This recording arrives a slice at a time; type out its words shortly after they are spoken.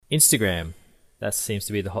Instagram. That seems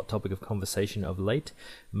to be the hot topic of conversation of late,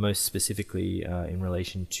 most specifically in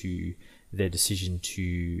relation to their decision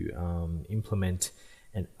to implement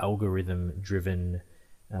an algorithm-driven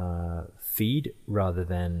feed rather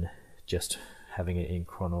than just having it in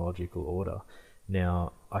chronological order.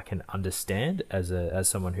 Now, I can understand as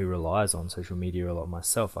someone who relies on social media a lot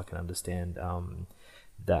myself, I can understand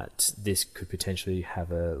that this could potentially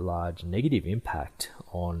have a large negative impact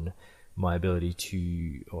on my ability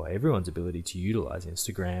to, or everyone's ability to utilize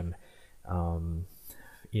Instagram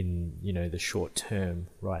in the short term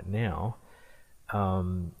right now.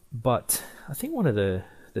 But I think one of the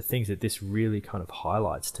things that this really kind of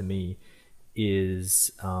highlights to me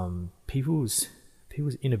is people's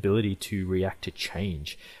inability to react to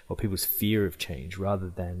change, or people's fear of change, rather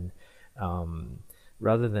than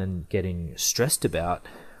getting stressed about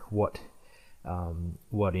what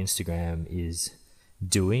Instagram is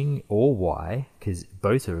doing or why, because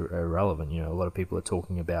both are irrelevant. A lot of people are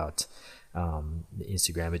talking about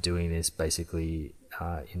Instagram are doing this basically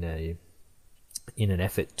in an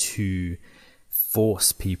effort to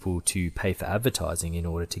force people to pay for advertising in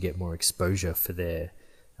order to get more exposure for their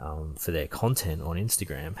content on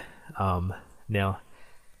Instagram. Now,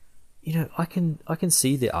 I can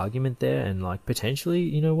see the argument there, and like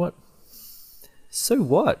potentially, what? So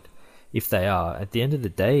what if they are? At the end of the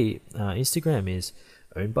day, Instagram is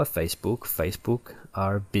owned by Facebook. Facebook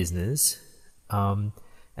are a business, and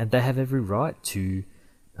they have every right to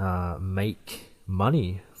make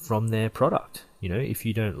money from their product. If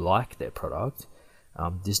you don't like their product,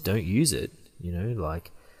 just don't use it.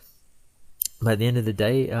 But at the end of the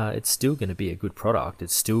day, it's still going to be a good product.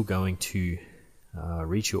 It's still going to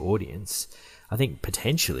reach your audience. I think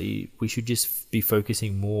potentially we should just be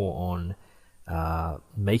focusing more on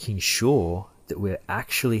making sure that we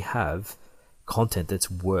actually have content that's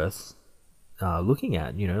worth looking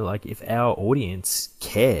at. If our audience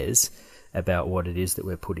cares about what it is that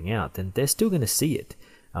we're putting out, then they're still going to see it.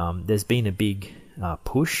 There's been a big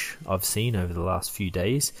push I've seen over the last few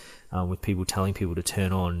days with people telling people to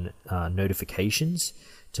turn on notifications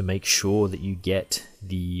to make sure that you get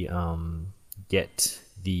the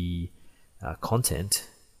content.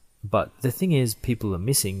 But the thing is, people are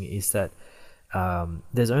missing is that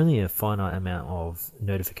there's only a finite amount of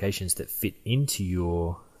notifications that fit into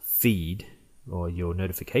your feed or your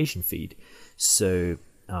notification feed. So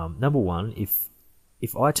number one, if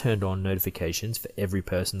I turned on notifications for every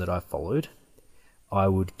person that I followed, I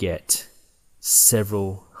would get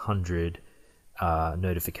several hundred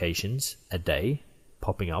notifications a day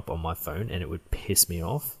popping up on my phone, and it would piss me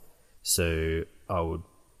off. So I would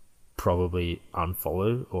probably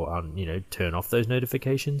unfollow or turn off those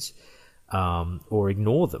notifications or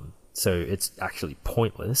ignore them. So it's actually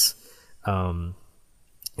pointless.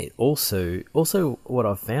 It also what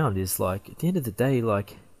I've found is, like, at the end of the day,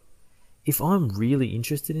 like, if I'm really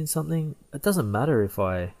interested in something, it doesn't matter if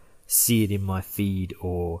I see it in my feed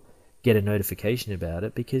or get a notification about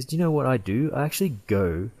it, because you know what I do? I actually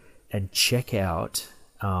go and check out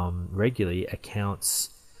regularly the accounts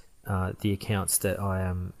that I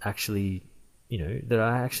am actually,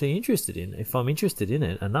 interested in. If I'm interested in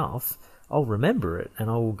it enough, I'll remember it and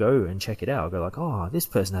I will go and check it out. I'll go like, oh, this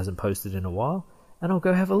person hasn't posted in a while, and I'll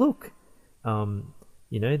go have a look.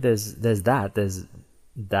 There's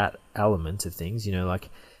that element of things,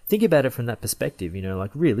 think about it from that perspective,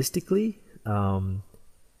 realistically,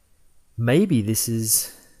 maybe this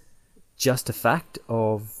is just a fact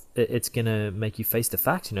of, it's going to make you face the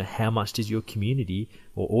fact, how much does your community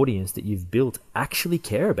or audience that you've built actually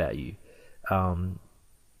care about you?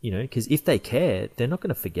 Because if they care, they're not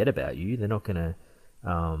going to forget about you. They're not going to,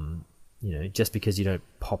 just because you don't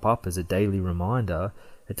pop up as a daily reminder,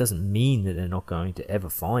 it doesn't mean that they're not going to ever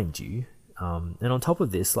find you. And on top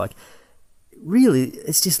of this, like, really,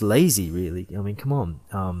 it's just lazy, really. I mean, come on.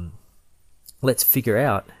 Let's figure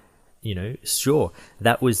out, sure,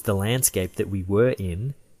 that was the landscape that we were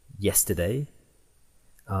in yesterday,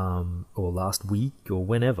 or last week, or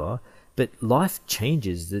whenever. But life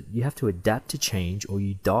changes, that you have to adapt to change or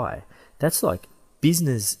you die. That's like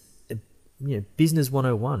business, business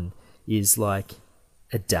 101 is like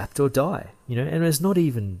adapt or die, and it's not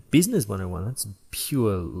even business 101.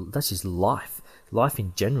 That's just life. Life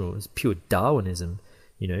in general is pure Darwinism.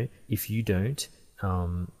 If you don't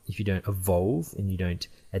evolve and you don't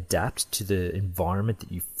adapt to the environment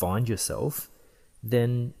that you find yourself,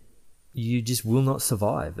 then you just will not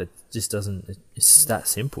survive. It just doesn't, it's that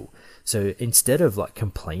simple. So instead of like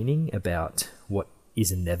complaining about what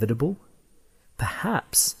is inevitable,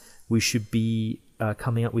 perhaps we should be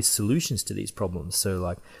coming up with solutions to these problems. So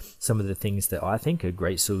like some of the things that I think are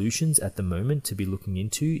great solutions at the moment to be looking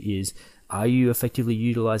into is, are you effectively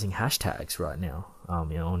utilizing hashtags right now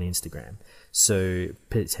on Instagram? So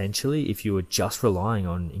potentially if you were just relying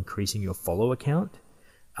on increasing your follow account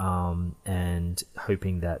and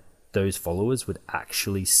hoping that those followers would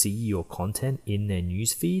actually see your content in their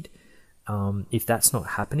newsfeed, if that's not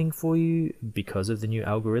happening for you because of the new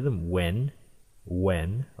algorithm, when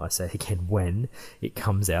I say again, when it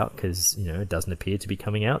comes out, because it doesn't appear to be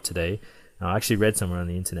coming out today. I actually read somewhere on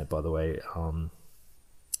the internet, by the way,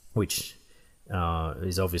 which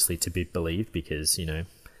is obviously to be believed because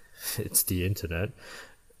it's the internet.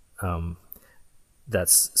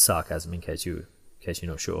 That's sarcasm in case you're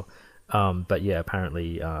not sure. But yeah,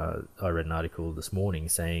 apparently I read an article this morning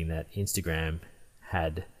saying that Instagram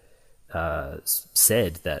had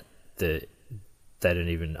said that they don't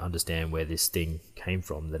even understand where this thing came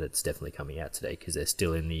from, that it's definitely coming out today, because they're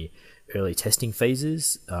still in the early testing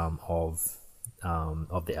phases of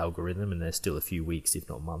the algorithm, and there's still a few weeks, if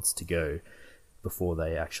not months, to go before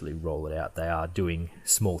they actually roll it out. They are doing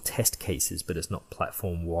small test cases, but it's not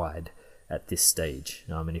platform wide at this stage.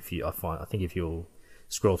 And I think if you'll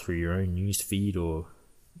scroll through your own news feed or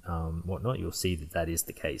whatnot, you'll see that is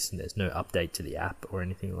the case, and there's no update to the app or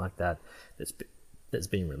anything like that that's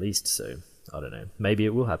been released. So I don't know, maybe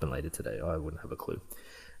it will happen later today. I wouldn't have a clue,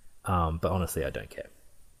 but honestly I don't care.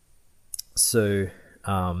 So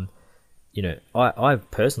I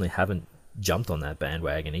personally haven't jumped on that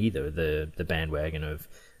bandwagon either, the bandwagon of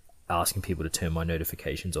asking people to turn my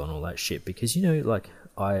notifications on, all that shit, because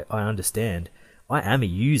I understand I am a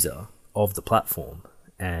user of the platform,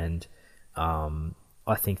 and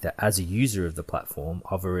I think that as a user of the platform,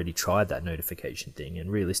 I've already tried that notification thing,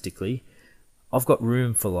 and realistically I've got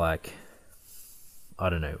room for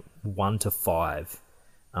 1 to 5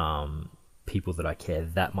 people that I care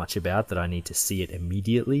that much about, that I need to see it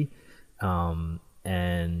immediately, and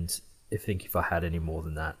I think if I had any more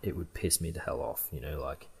than that, it would piss me the hell off.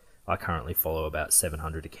 I currently follow about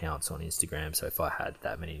 700 accounts on Instagram, so if I had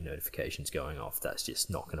that many notifications going off, that's just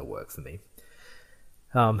not going to work for me.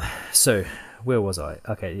 So where was I?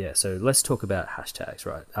 Okay, yeah, so let's talk about hashtags,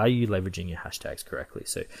 right? Are you leveraging your hashtags correctly?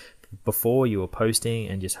 So before you were posting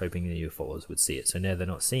and just hoping that your followers would see it, so now they're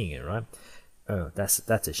not seeing it, right? Oh, that's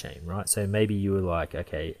a shame, right? So maybe you were like,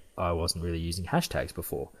 okay, I wasn't really using hashtags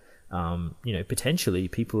before. Potentially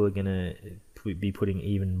people are going to be putting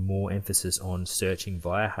even more emphasis on searching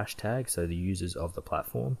via hashtags, so the users of the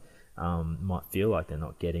platform might feel like they're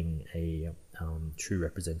not getting a true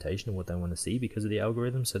representation of what they want to see because of the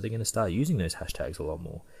algorithm, so they're going to start using those hashtags a lot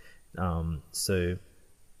more. So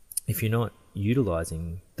if you're not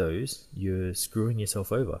utilizing those, you're screwing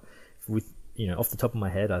yourself over. With off the top of my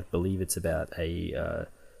head, I believe it's about I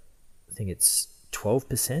think it's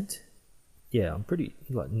 12%. Yeah, I'm pretty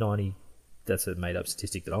 90. That's a made up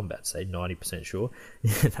statistic that I'm about to say. 90% sure.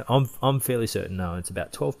 I'm fairly certain. No, it's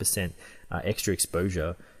about 12% extra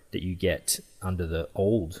exposure that you get under the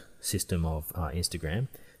old system of Instagram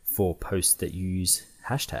for posts that use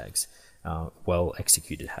hashtags, well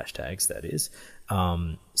executed hashtags, that is.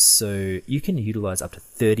 So you can utilize up to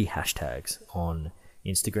 30 hashtags on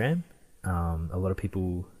Instagram. A lot of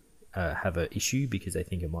people have an issue because they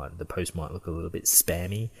think the post might look a little bit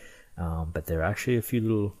spammy, but there are actually a few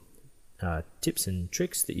little tips and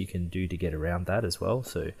tricks that you can do to get around that as well.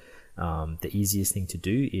 So the easiest thing to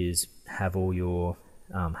do is have all your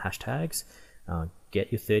hashtags,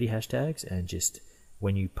 get your 30 hashtags, and just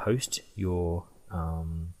when you post your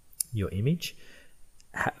image,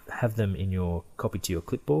 have them in your copy to your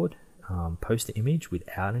clipboard, post the image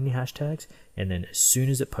without any hashtags, and then as soon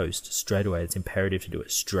as it posts, straight away, it's imperative to do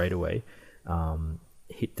it straight away,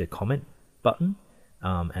 hit the comment button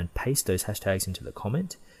and paste those hashtags into the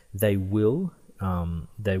comment. They will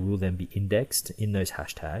then be indexed in those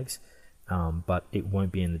hashtags, but it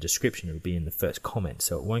won't be in the description. It'll be in the first comment,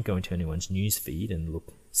 so it won't go into anyone's news feed and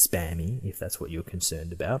look spammy if that's what you're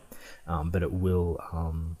concerned about, but it will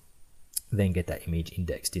then get that image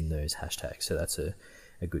indexed in those hashtags. So that's a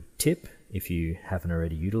good tip. If you haven't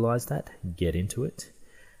already utilized that, get into it.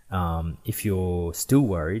 If you're still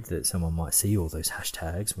worried that someone might see all those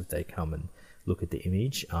hashtags if they come and look at the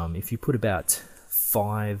image, if you put about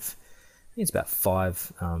five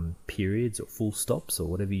periods or full stops or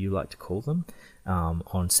whatever you like to call them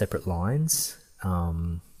on separate lines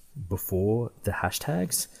before the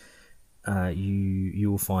hashtags,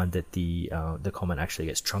 you will find that the comment actually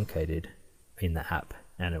gets truncated in the app,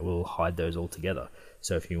 and it will hide those all together.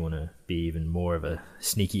 So if you want to be even more of a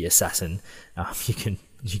sneaky assassin, you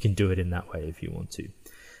can do it in that way if you want to.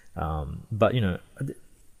 But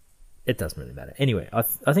it doesn't really matter. Anyway,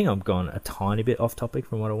 I think I've gone a tiny bit off topic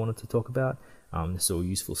from what I wanted to talk about. This is all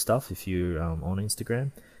useful stuff if you're on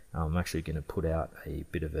Instagram. I'm actually going to put out a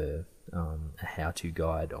bit of a how-to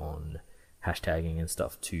guide on hashtagging and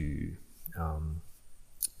stuff to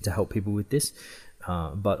help people with this.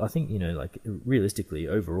 But I think, like realistically,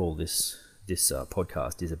 overall, this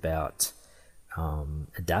podcast is about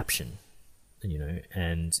adaptation,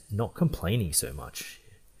 and not complaining so much.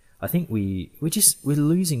 I think we're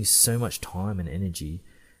losing so much time and energy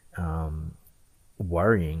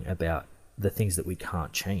worrying about the things that we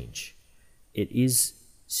can't change. It is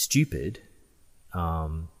stupid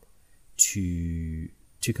to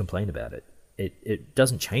complain about it. It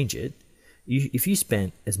doesn't change it. If you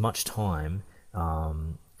spent as much time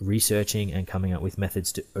researching and coming up with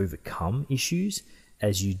methods to overcome issues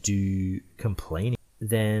as you do complaining,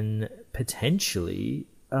 then potentially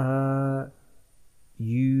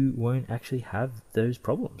you won't actually have those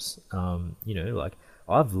problems. Like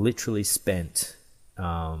I've literally spent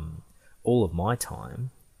all of my time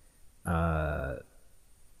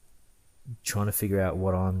trying to figure out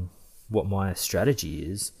what my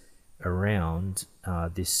strategy is around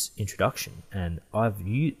this introduction, and I've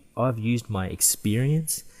used my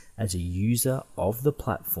experience as a user of the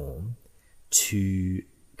platform to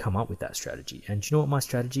come up with that strategy. And do you know what my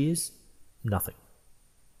strategy is? Nothing.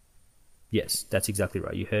 Yes, that's exactly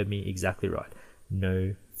right. You heard me exactly right.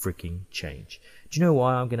 No freaking change. Do you know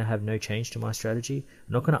why I'm going to have no change to my strategy?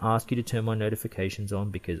 I'm not going to ask you to turn my notifications on,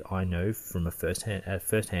 because I know from a first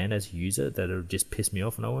hand as a user that it'll just piss me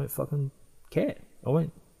off and I won't fucking care. I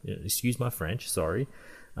won't, excuse my French, sorry.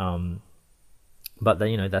 But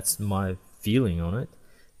that's my feeling on it.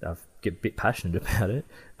 I get a bit passionate about it.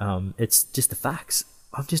 It's just the facts.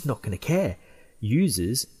 I'm just not going to care.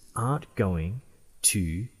 Users aren't going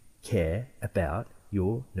to care about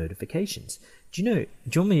your notifications. Do you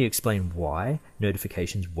want me to explain why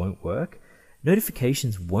notifications won't work?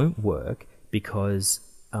 Notifications won't work because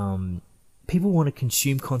people want to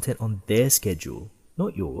consume content on their schedule,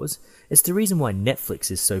 not yours. It's the reason why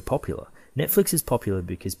Netflix is so popular. Netflix is popular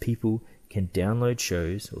because people can download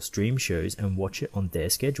shows or stream shows and watch it on their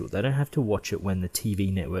schedule. They don't have to watch it when the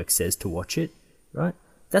TV network says to watch it, right?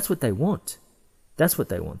 That's what they want. That's what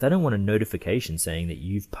they want. They don't want a notification saying that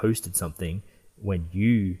you've posted something when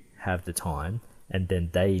you have the time and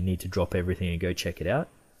then they need to drop everything and go check it out.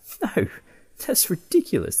 No, that's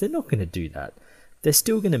ridiculous. They're not going to do that. They're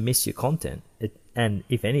still going to miss your content. And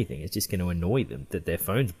if anything, it's just going to annoy them that their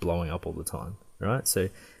phone's blowing up all the time, right? So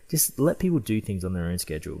just let people do things on their own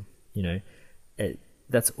schedule.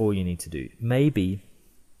 That's all you need to do. Maybe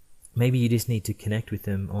you just need to connect with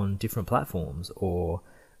them on different platforms, or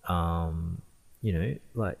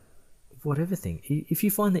like whatever thing. If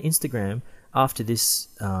you find that Instagram after this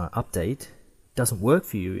update doesn't work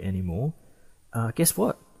for you anymore, guess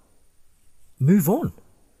what? Move on.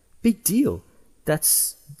 Big deal.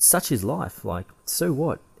 That's such is life. Like, so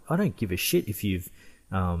what? I don't give a shit if you've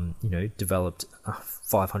developed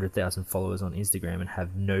 500,000 followers on Instagram and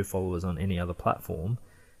have no followers on any other platform,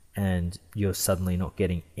 and you're suddenly not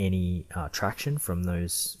getting any traction from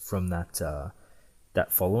that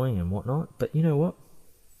following and whatnot. But you know what?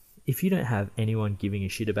 If you don't have anyone giving a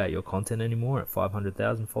shit about your content anymore at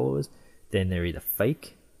 500,000 followers, then they're either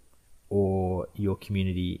fake or your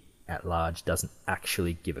community at large doesn't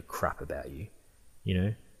actually give a crap about you.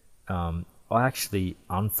 I actually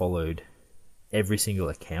unfollowed every single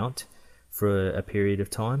account for a period of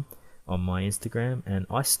time on my Instagram, and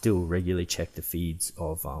I still regularly check the feeds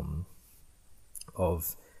of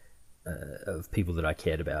people that I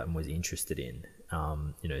cared about and was interested in.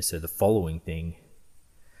 So the following thing,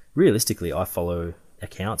 realistically, I follow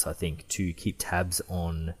accounts, I think, to keep tabs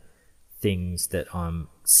on things that I'm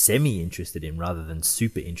semi-interested in rather than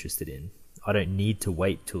super interested in. I don't need to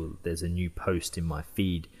wait till there's a new post in my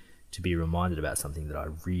feed to be reminded about something that I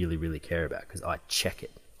really, really care about, because I check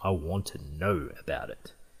it. I want to know about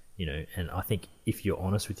it, and I think if you're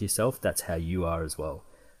honest with yourself, that's how you are as well.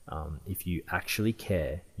 If you actually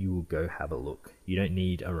care, you will go have a look. You don't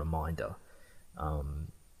need a reminder.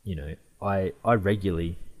 I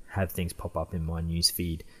regularly have things pop up in my news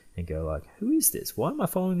feed and go like, who is this? Why am I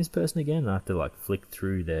following this person again? And I have to like flick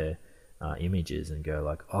through their images and go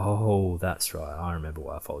like, oh, that's right. I remember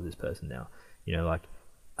why I follow this person now.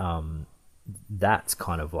 That's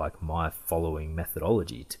kind of like my following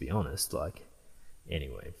methodology, to be honest. Like,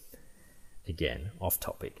 anyway, again, off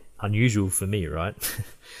topic, unusual for me, right?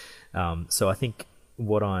 So I think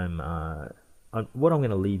what I'm going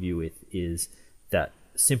to leave you with is that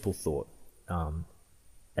simple thought: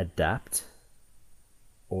 adapt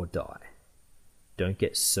or die. Don't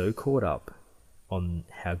get so caught up on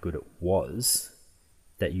how good it was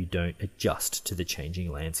that you don't adjust to the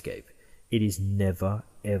changing landscape. It is never,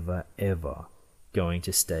 ever, ever going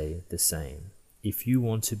to stay the same. If you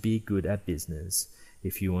want to be good at business,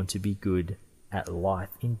 if you want to be good at life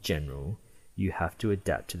in general, you have to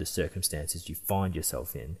adapt to the circumstances you find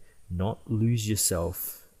yourself in, not lose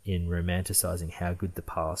yourself in romanticizing how good the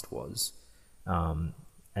past was,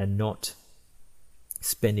 and not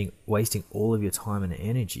wasting all of your time and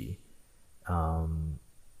energy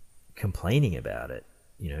complaining about it.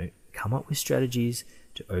 Come up with strategies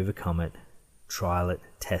to overcome it, trial it,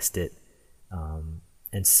 test it,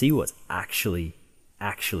 and see what's actually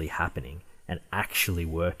happening and actually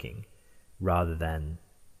working, rather than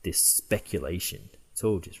this speculation. It's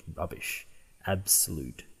all just rubbish.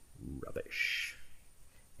 Absolute rubbish.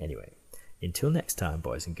 Anyway, until next time,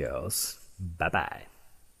 boys and girls, bye-bye.